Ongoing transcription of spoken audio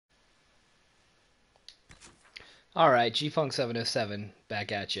Alright, G-Funk 707,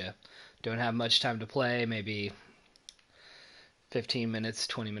 back at you. Don't have much time to play, maybe 15 minutes,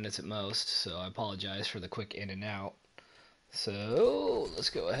 20 minutes at most, so I apologize for the quick in and out. So, let's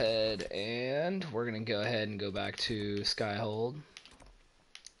go ahead and we're going to go ahead and go back to Skyhold.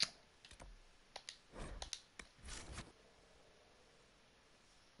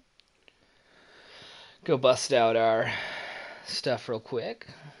 Go bust out our stuff real quick.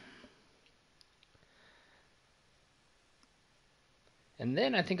 And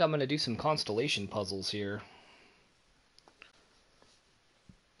then I think I'm going to do some constellation puzzles here.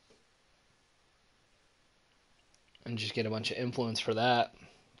 And just get a bunch of influence for that.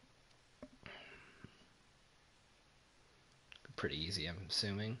 Pretty easy, I'm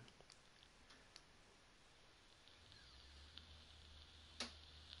assuming.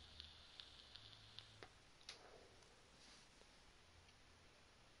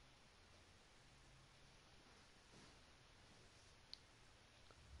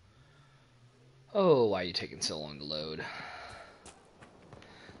 Oh, why are you taking so long to load?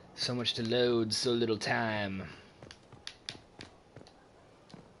 So much to load, so little time.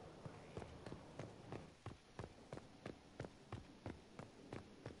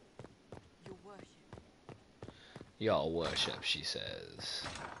 Your worship. Y'all worship, she says.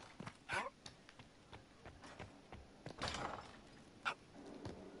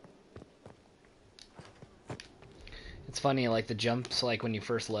 It's funny, like the jumps, like when you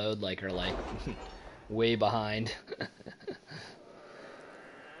first load, like are like way behind.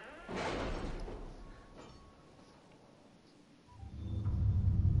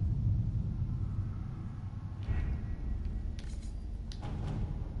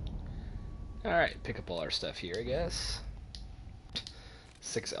 Alright, pick up all our stuff here, I guess.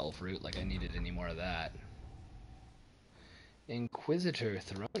 6 elf root, like I needed any more of that. Inquisitor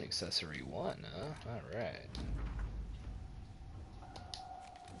throne accessory 1, huh? Alright.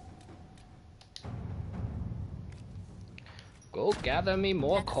 Go gather me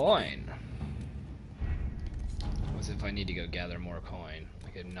more coin. As if I need to go gather more coin.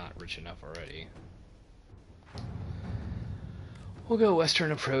 Like I'm not rich enough already. We'll go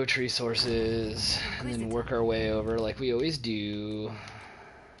Western Approach resources, and then work our way over like we always do.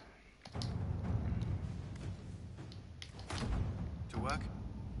 To work?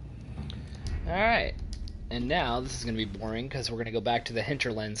 Alright. And now, this is going to be boring, because we're going to go back to the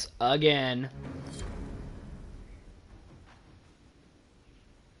hinterlands again.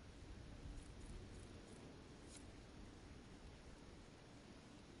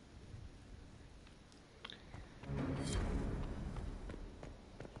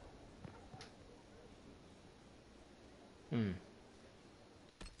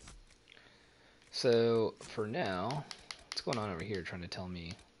 So, for now, what's going on over here trying to tell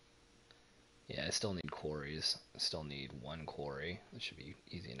me? Yeah, I still need quarries. I still need 1 quarry. That should be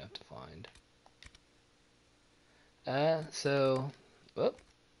easy enough to find. Oh,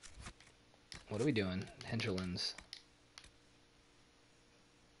 what are we doing? Hinterlands.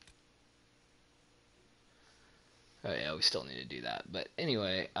 Oh yeah, we still need to do that. But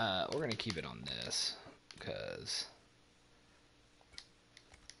anyway, we're going to keep it on this, because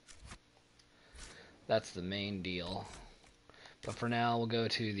that's the main deal. But for now, we'll go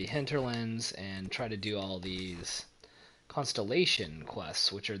to the hinterlands and try to do all these constellation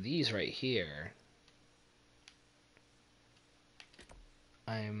quests, which are these right here.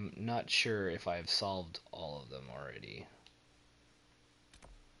 I'm not sure if I've solved all of them already.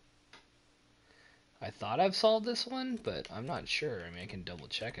 I thought I've solved this one, but I'm not sure. I mean, I can double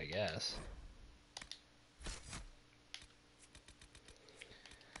check, I guess.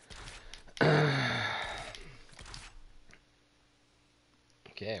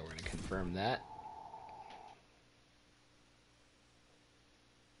 Okay, we're going to confirm that.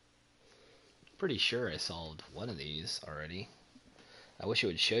 Pretty sure I solved one of these already. I wish it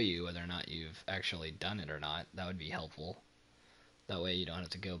would show you whether or not you've actually done it or not. That would be helpful. That way you don't have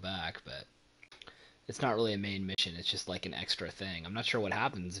to go back, but it's not really a main mission. It's just like an extra thing. I'm not sure what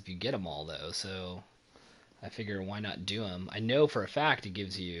happens if you get them all, though, so I figure why not do them. I know for a fact it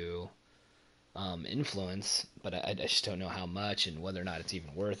gives you influence, but I just don't know how much and whether or not it's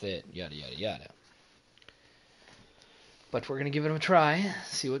even worth it, yada yada yada. But we're going to give it a try,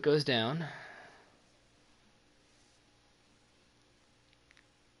 see what goes down.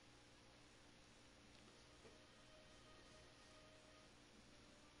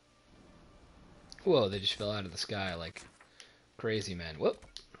 Whoa, they just fell out of the sky like crazy, man. Whoop.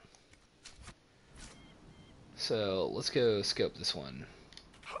 So, let's go scope this one.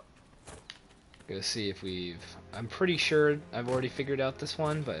 Go see if we've... I'm pretty sure I've already figured out this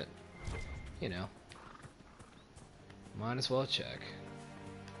one, but, you know. Might as well check.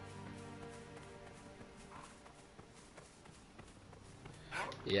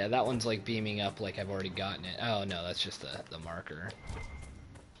 Yeah, that one's like beaming up like I've already gotten it. Oh no, that's just the marker.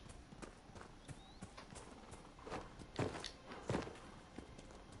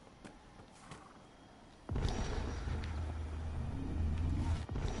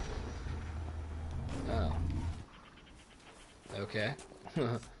 Oh. Okay.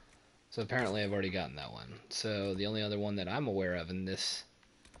 So apparently I've already gotten that one. So the only other one that I'm aware of in this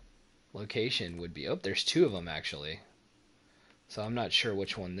location would be... Oh, there's two of them actually. So I'm not sure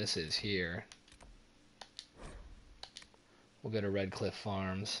which one this is here. We'll go to Red Cliff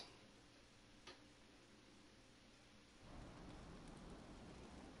Farms.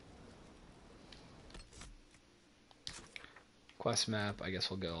 Quest map, I guess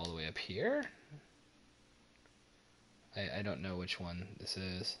we'll go all the way up here. I don't know which one this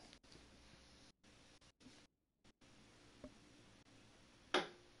is.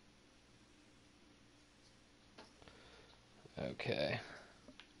 Okay.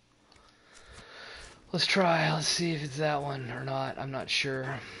 Let's try. Let's see if it's that one or not. I'm not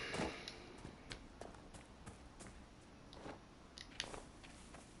sure.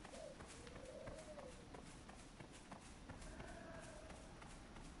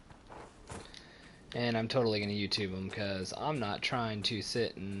 And I'm totally going to YouTube them because I'm not trying to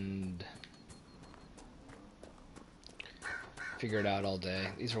sit and figure it out all day.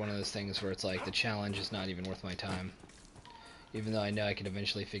 These are one of those things where it's like the challenge is not even worth my time. Even though I know I could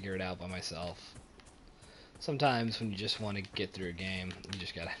eventually figure it out by myself. Sometimes when you just want to get through a game, you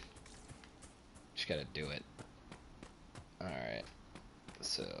just gotta do it. Alright.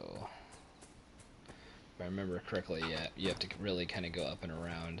 So if I remember correctly, yeah, you have to really kind of go up and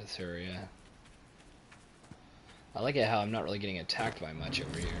around this area. I like it how I'm not really getting attacked by much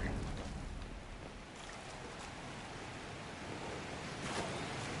over here.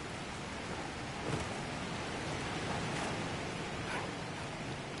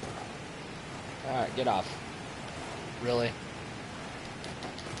 Alright, get off. Really?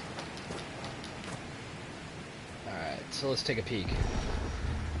 Alright, so let's take a peek.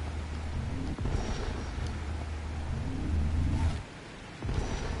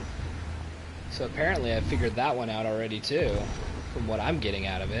 So apparently I figured that one out already too, from what I'm getting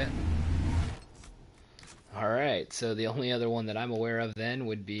out of it. Alright, so the only other one that I'm aware of then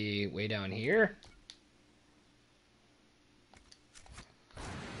would be way down here.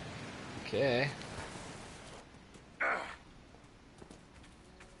 Okay.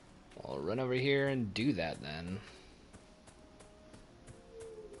 I'll run over here and do that then.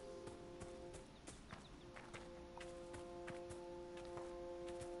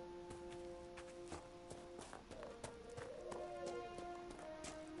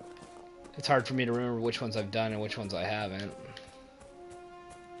 It's hard for me to remember which ones I've done and which ones I haven't.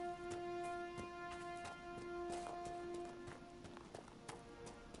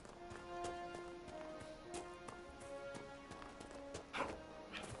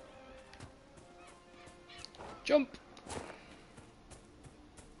 Jump!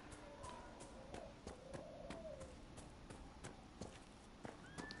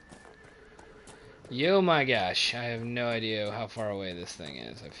 Yo my gosh, I have no idea how far away this thing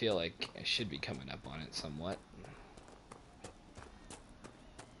is. I feel like I should be coming up on it somewhat.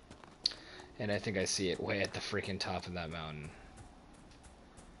 And I think I see it way at the freaking top of that mountain.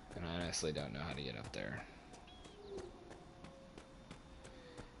 And I honestly don't know how to get up there.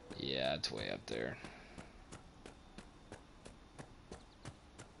 Yeah, it's way up there.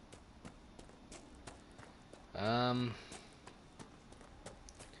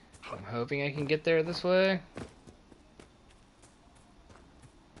 I'm hoping I can get there this way.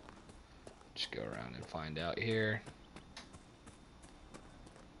 Just go around and find out here.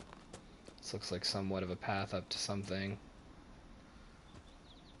 This looks like somewhat of a path up to something.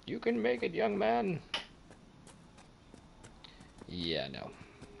 You can make it, young man. Yeah, no.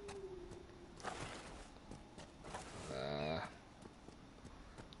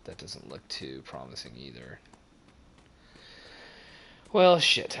 That doesn't look too promising either. Well,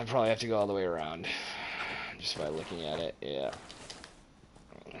 shit, I probably have to go all the way around. Just by looking at it, yeah.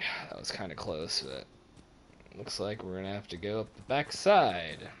 That was kind of close, but looks like we're gonna have to go up the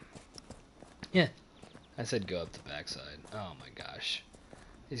backside. Yeah, I said go up the backside. Oh my gosh.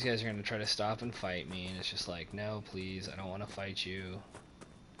 These guys are gonna try to stop and fight me, and it's just like, no, please, I don't want to fight you.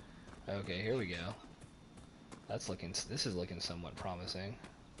 Okay, here we go. This is looking somewhat promising.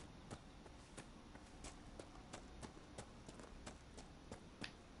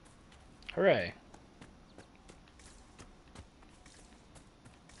 Hooray.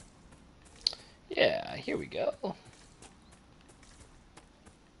 Yeah, here we go.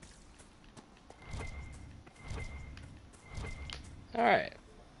 Alright.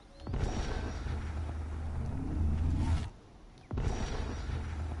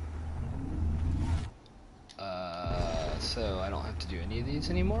 So I don't have to do any of these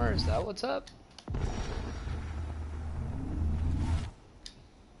anymore? Is that what's up?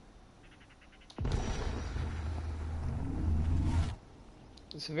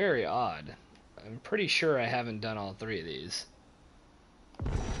 It's very odd. I'm pretty sure I haven't done all three of these.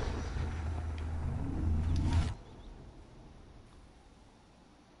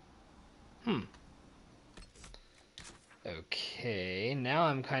 Okay, now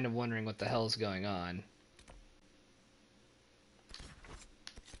I'm kind of wondering what the hell's going on.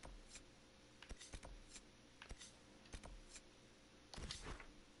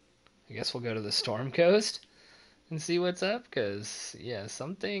 I guess we'll go to the Storm Coast and see what's up, because, yeah,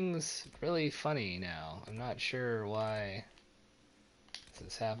 something's really funny now. I'm not sure why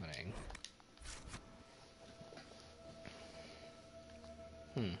this is happening.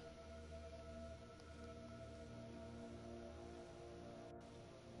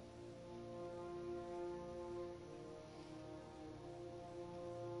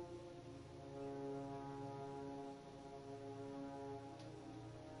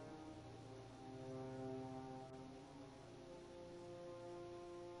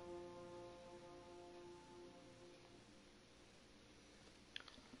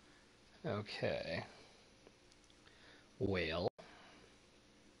 Okay. Whale.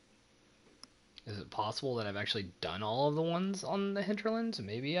 Is it possible that I've actually done all of the ones on the hinterlands?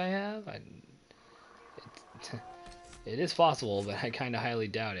 Maybe I have. It is possible, but I kind of highly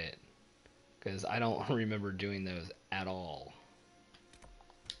doubt it, because I don't remember doing those at all.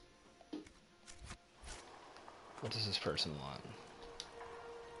 What does this person want?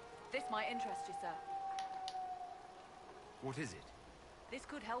 This might interest you, sir. What is it? This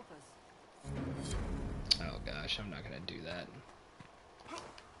could help us. Oh gosh, I'm not gonna do that.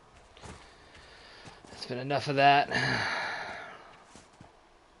 It's been enough of that.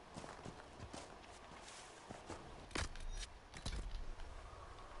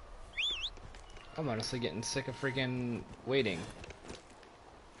 I'm honestly getting sick of freaking waiting.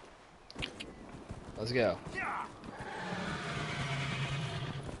 Let's go.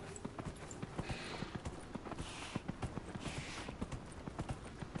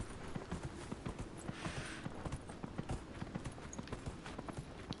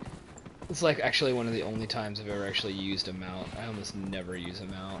 It's like actually one of the only times I've ever actually used a mount. I almost never use a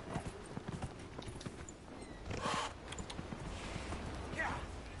mount.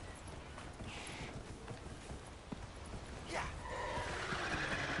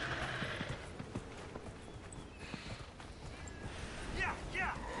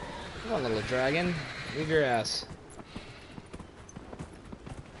 Come on, little dragon. Leave your ass.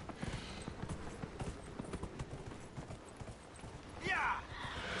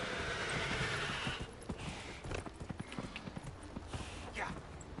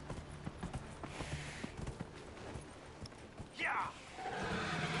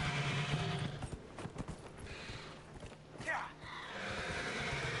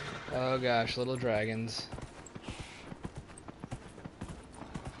 Oh gosh, little dragons.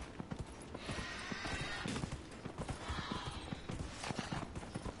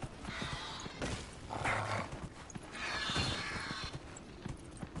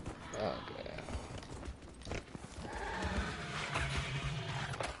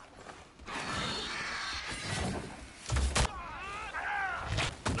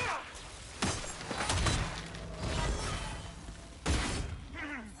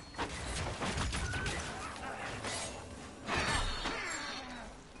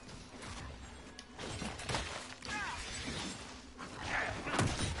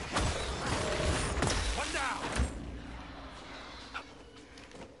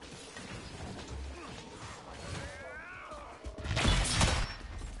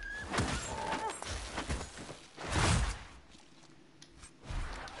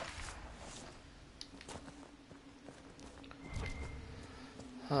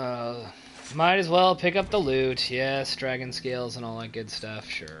 Might as well pick up the loot. Yes, dragon scales and all that good stuff.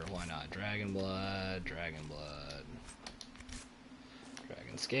 Sure, why not? Dragon blood, dragon blood.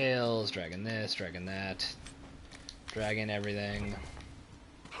 Dragon scales, dragon this, dragon that. Dragon everything.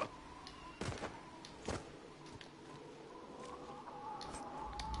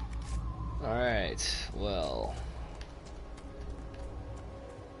 Alright, well.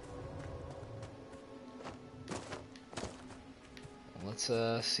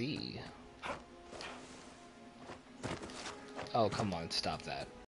 Let's see. Oh, come on, stop that.